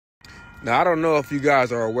Now, I don't know if you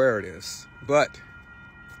guys are aware of this, but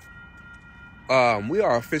we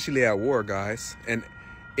are officially at war, guys. And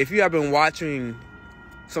if you have been watching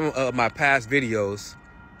some of my past videos,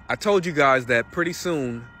 I told you guys that pretty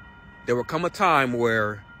soon there will come a time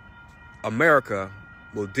where America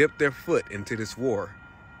will dip their foot into this war.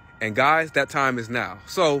 And guys, that time is now.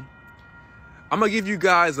 So I'm gonna give you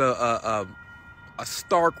guys a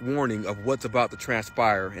stark warning of what's about to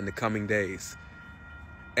transpire in the coming days.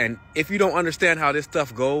 And if you don't understand how this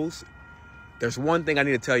stuff goes, there's one thing I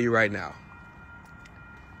need to tell you right now.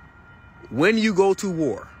 When you go to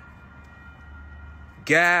war,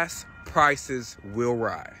 gas prices will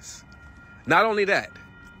rise. Not only that,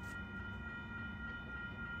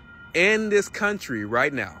 in this country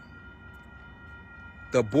right now,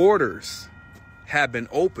 the borders have been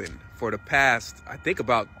open for the past, I think,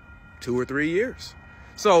 about 2 or 3 years.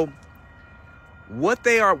 So what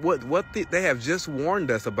they have just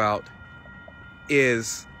warned us about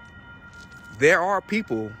is there are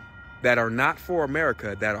people that are not for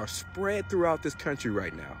America that are spread throughout this country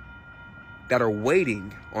right now that are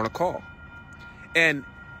waiting on a call. And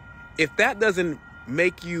if that doesn't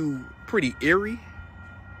make you pretty eerie,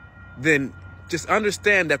 then just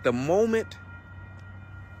understand that the moment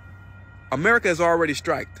America has already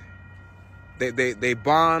striked, they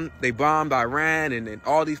bombed Iran and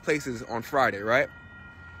all these places on Friday, right?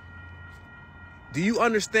 Do you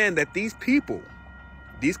understand that these people,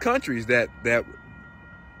 these countries that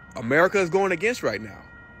America is going against right now,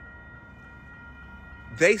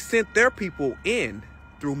 they sent their people in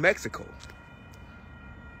through Mexico?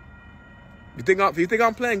 You think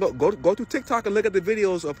I'm playing? Go to TikTok and look at the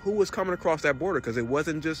videos of who was coming across that border, because it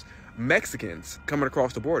wasn't just Mexicans coming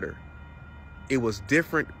across the border. It was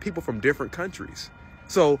different people from different countries.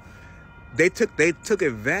 So they took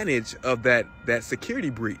advantage of that security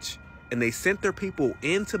breach, and they sent their people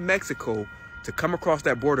into Mexico to come across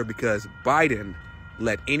that border because Biden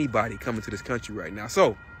let anybody come into this country right now.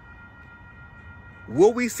 So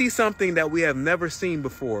will we see something that we have never seen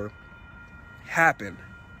before happen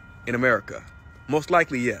in America? Most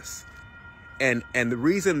likely, yes. And the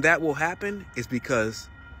reason that will happen is because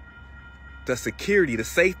the security, the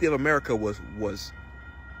safety of America was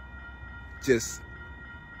just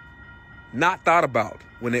not thought about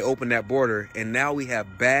when they opened that border. And now we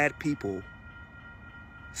have bad people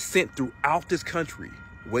sent throughout this country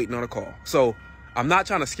waiting on a call. So I'm not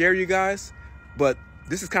trying to scare you guys, but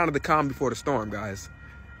this is kind of the calm before the storm, guys.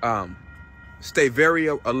 Stay very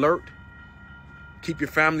alert. Keep your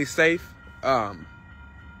family safe. But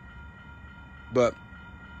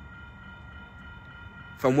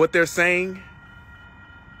from what they're saying,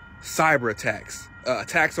 cyber attacks,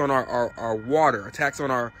 attacks on our water, attacks on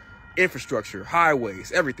our infrastructure,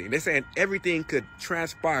 highways, everything. They're saying everything could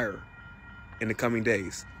transpire in the coming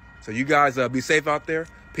days. So you guys be safe out there.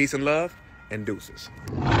 Peace and love, and deuces.